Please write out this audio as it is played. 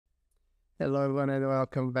Hello everyone and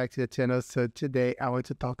welcome back to the channel. So today I want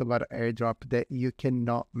to talk about an airdrop that you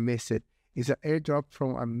cannot miss it. It's an airdrop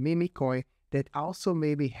from a meme coin that also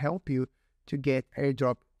maybe help you to get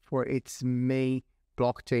airdrop for its main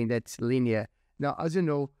blockchain, that's Linea. Now, as you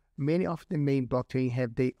know, many of the main blockchain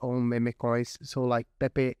have their own meme coins. So like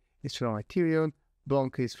Pepe is from Ethereum,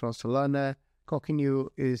 Blanc is from Solana, Coquinu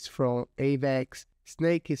is from AVAX,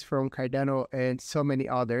 Snake is from Cardano, and so many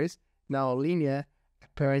others. Now Linea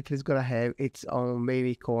apparently is gonna have its own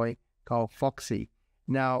meme coin called Foxy.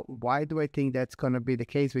 Now, why do I think that's gonna be the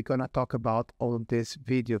case? We're gonna talk about on this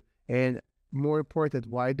video. And more important,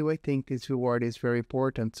 why do I think this reward is very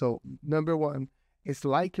important? So number one, it's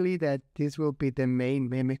likely that this will be the main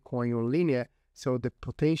meme coin on Linea. So the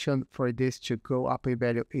potential for this to go up in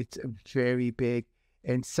value, it's very big.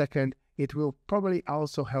 And second, it will probably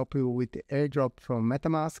also help you with the airdrop from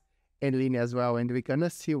Metamask and Linea as well. And we're gonna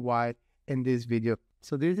see why in this video.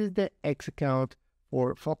 So this is the X account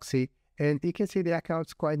for Foxy, and you can see the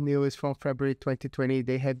account's quite new. It's from February 2020.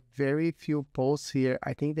 They have very few posts here.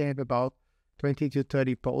 I think they have about 20 to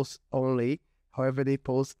 30 posts only. However, the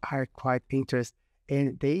posts are quite interesting,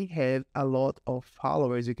 and they have a lot of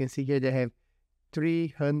followers. You can see here they have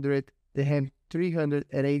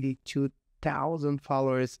 382,000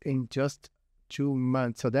 followers in just 2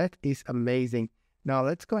 months. So that is amazing. Now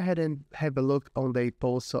let's go ahead and have a look on the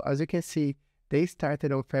post. So as you can see, they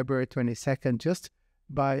started on February 22nd just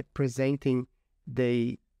by presenting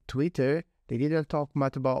the Twitter. They didn't talk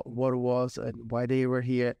much about what it was and why they were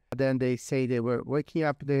here. Then they say they were waking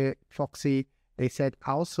up the Foxy. They said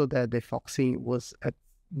also that the Foxy was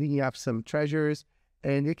digging up some treasures.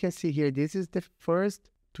 And you can see here, this is the first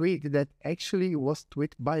tweet that actually was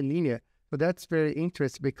tweeted by Linea. So that's very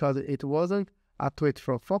interesting because it wasn't a tweet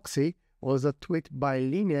from Foxy, it was a tweet by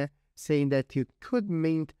Linea saying that you could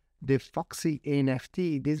mint the Foxy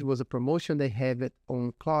NFT. This was a promotion. They have it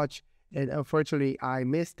on Clutch, and unfortunately I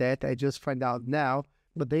missed that. I just found out now,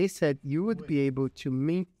 but they said you would be able to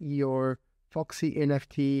mint your Foxy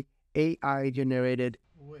NFT AI generated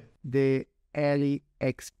with the Ali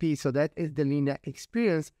XP. So that is the Linea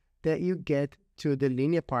experience that you get to the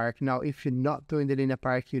Linea Park. Now, if you're not doing the Linea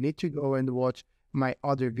Park, you need to go and watch my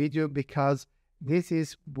other video because this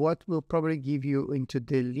is what will probably give you into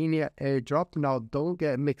the Linea airdrop. Now, don't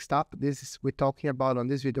get mixed up. This is we're talking about on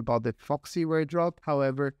this video about the Foxy airdrop.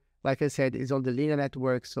 However, like I said, it's on the Linea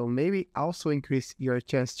network, so maybe also increase your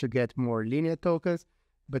chance to get more Linea tokens.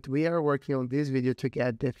 But we are working on this video to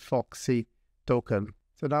get the Foxy token.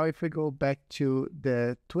 So now if we go back to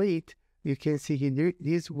the tweet, you can see here,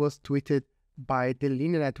 this was tweeted by the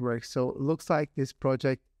Linea network. So it looks like this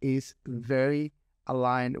project is very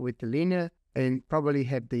aligned with the Linea and probably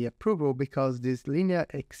have the approval because this Linea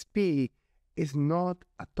XP is not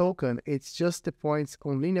a token. It's just the points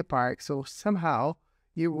on Linea Park. So somehow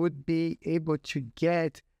you would be able to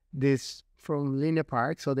get this from Linea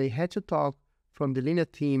Park. So they had to talk from the Linea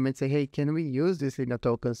team and say, hey, can we use these Linea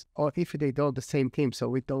tokens? Or if they don't, the same team. So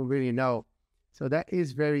we don't really know. So that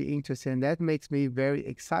is very interesting. That makes me very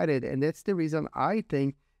excited. And that's the reason I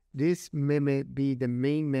think this meme be the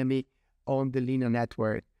main meme on the Linea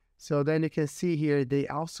network. So then you can see here, they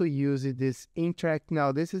also use this Interact.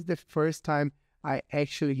 Now, this is the first time I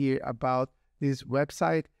actually hear about this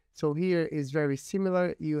website. So here is very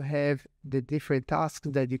similar. You have the different tasks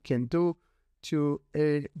that you can do to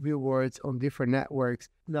earn rewards on different networks.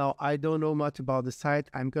 Now, I don't know much about the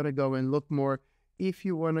site. I'm going to go and look more. If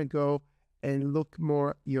you want to go and look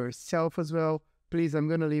more yourself as well, please, I'm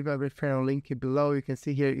going to leave a referral link below. You can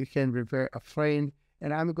see here, you can refer a friend.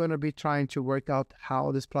 And I'm going to be trying to work out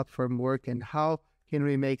how this platform works and how can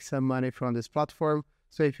we make some money from this platform.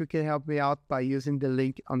 So if you can help me out by using the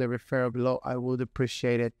link on the referral below, I would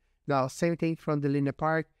appreciate it. Now, same thing from the Linea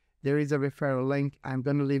Park. There is a referral link. I'm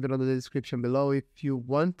going to leave it on the description below. If you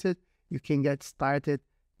want it, you can get started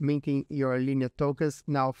minting your Linea tokens.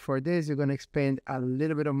 Now, for this, you're going to spend a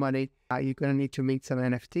little bit of money. You're going to need to mint some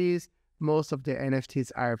NFTs. Most of the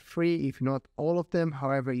NFTs are free, if not all of them.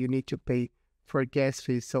 However, you need to pay for gas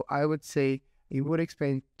fees. So I would say you would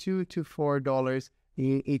spend $2 to $4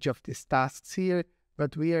 in each of these tasks here,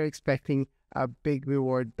 but we are expecting a big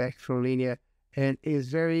reward back from Linea, and it's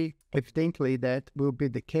very evidently that will be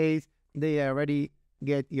the case. They already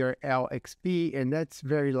get your LXP, and that's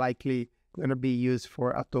very likely going to be used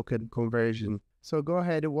for a token conversion. So go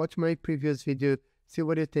ahead and watch my previous video, see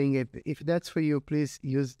what you think. If that's for you, please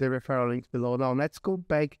use the referral links below. Now let's go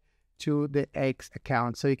back to the X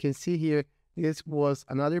account. So you can see here, this was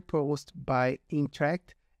another post by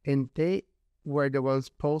Interact, and they were the ones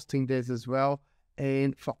posting this as well.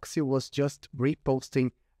 And Foxy was just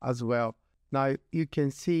reposting as well. Now you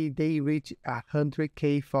can see they reached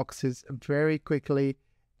 100K Foxes very quickly,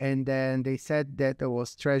 and then they said that there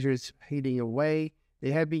was treasures hidden away.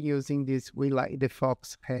 They have been using this "We Like the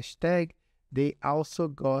Fox" hashtag. They also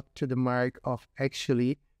got to the mark of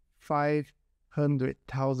actually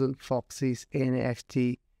 500,000 Foxes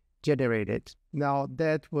NFT generated. Now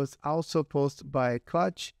that was also posted by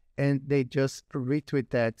Clutch, and they just retweet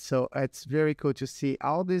that. So it's very cool to see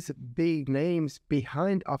all these big names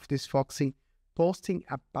behind of this Foxy posting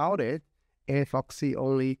about it, and Foxy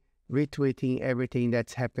only retweeting everything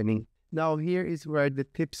that's happening. Now here is where the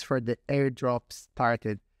tips for the airdrop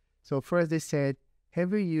started. So first they said,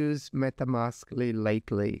 have you used Metamask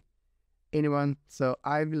lately? Anyone? So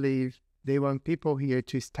I believe they want people here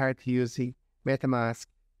to start using Metamask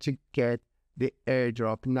to get the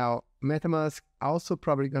airdrop. Now, Metamask also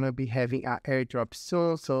probably going to be having an airdrop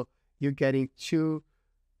soon, so you're getting 2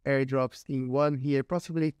 airdrops in one here,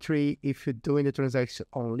 possibly 3 if you're doing the transaction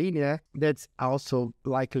on Linea. That's also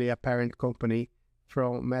likely a parent company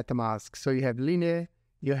from Metamask. So you have Linea,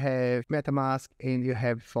 you have Metamask, and you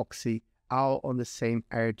have Foxy, all on the same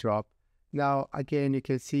airdrop. Now, again, you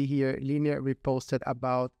can see here, Linea reposted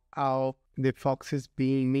about how the Foxes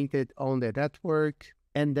being minted on the network,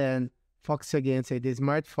 and then Foxy again said the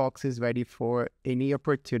smart fox is ready for any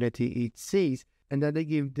opportunity it sees, and then they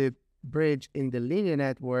give the bridge in the Linea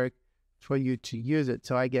network for you to use it.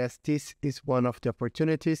 So I guess this is one of the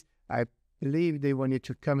opportunities. I believe they want you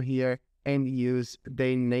to come here and use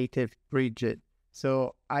the native bridge.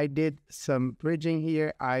 So I did some bridging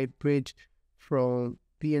here. I bridged from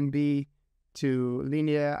BNB to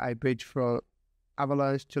Linea. I bridged from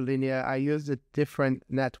Avalanche to Linea. I used the different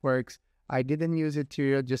networks. I didn't use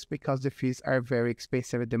Ethereum just because the fees are very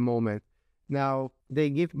expensive at the moment. Now, they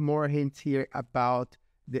give more hints here about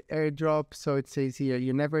the airdrop. So it says here,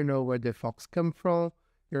 you never know where the fox come from.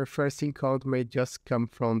 Your first encounter may just come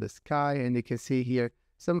from the sky. And you can see here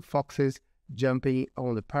some foxes jumping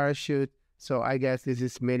on the parachute. So I guess this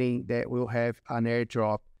is meaning that we'll have an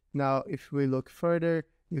airdrop. Now, if we look further,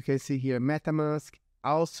 you can see here Metamask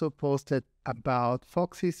also posted about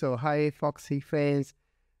Foxy. So hi, Foxy fans.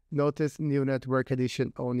 Notice new network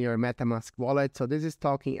addition on your Metamask wallet. So this is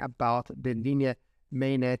talking about the Linea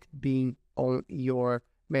mainnet being on your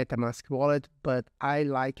Metamask wallet, but I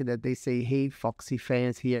like that they say, hey, Foxy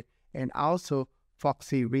fans here, and also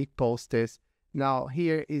Foxy repost this. Now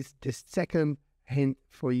here is the second hint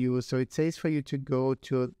for you. So it says for you to go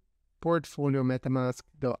to portfolio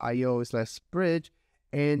metamask.io/bridge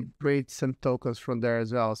and bridge some tokens from there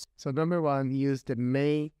as well. So number 1, use the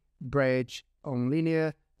main bridge on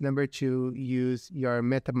Linea. Number 2, use your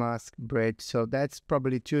Metamask bridge. So that's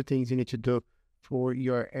probably 2 things you need to do for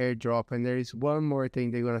your airdrop. And there is one more thing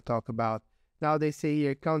they're going to talk about. Now they say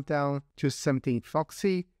here, countdown to something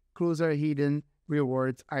Foxy. Clues are hidden,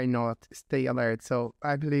 rewards are not. Stay alert. So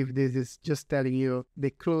I believe this is just telling you the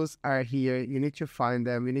clues are here. You need to find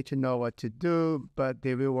them. You need to know what to do. But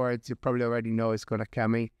the rewards you probably already know is going to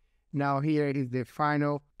come in. Now here is the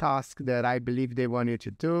final task that I believe they want you to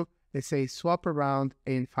do. They say swap around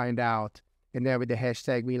and find out. And then with the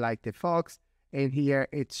hashtag we like the fox. And here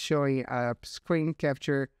it's showing a screen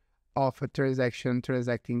capture of a transaction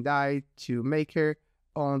transacting DAI to Maker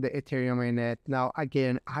on the Ethereum mainnet. Now,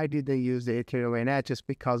 again, I didn't use the Ethereum mainnet just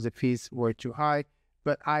because the fees were too high,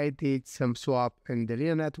 but I did some swap in the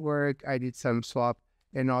Linea network. I did some swap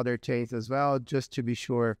in other chains as well, just to be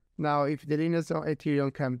sure. Now, if the Lineas on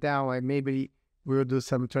Ethereum come down, I maybe will do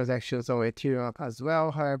some transactions on Ethereum as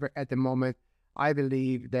well. However, at the moment, I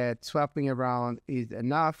believe that swapping around is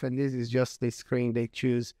enough, and this is just the screen they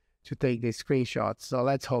choose to take the screenshots. So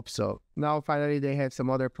let's hope so. Now, finally, they have some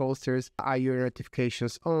other posters. Are your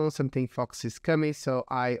notifications on? Something Fox is coming. So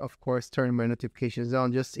I, of course, turn my notifications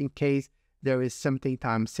on just in case there is something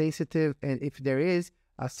time sensitive. And if there is,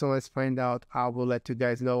 as soon as I find out, I will let you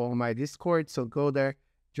guys know on my Discord. So go there,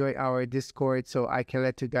 join our Discord so I can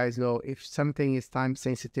let you guys know if something is time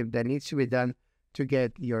sensitive that needs to be done to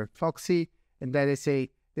get your Foxy. And then they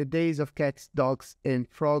say, the days of cats, dogs, and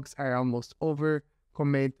frogs are almost over.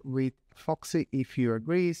 Comment with Foxy if you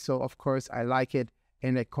agree. So, of course, I like it.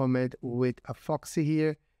 And I comment with a Foxy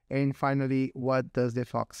here. And finally, what does the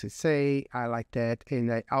Foxy say? I like that.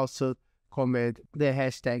 And I also comment the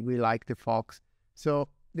hashtag we like the fox. So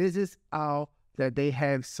this is all that they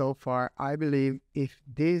have so far. I believe if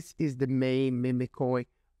this is the main meme coin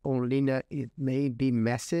on Linea, it may be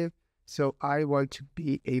massive. So I want to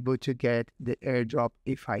be able to get the airdrop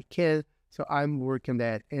if I can. So I'm working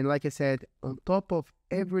that. And like I said, on top of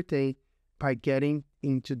everything, by getting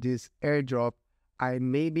into this airdrop, I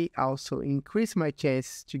maybe also increase my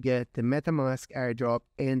chance to get the MetaMask airdrop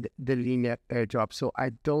and the Linea airdrop. So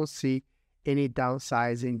I don't see any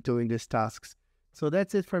downsides in doing these tasks. So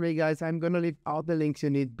that's it for me, guys. I'm going to leave all the links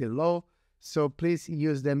you need below. So please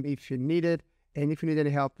use them if you need it. And if you need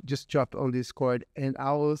any help, just drop on Discord and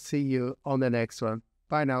I will see you on the next one.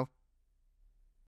 Bye now.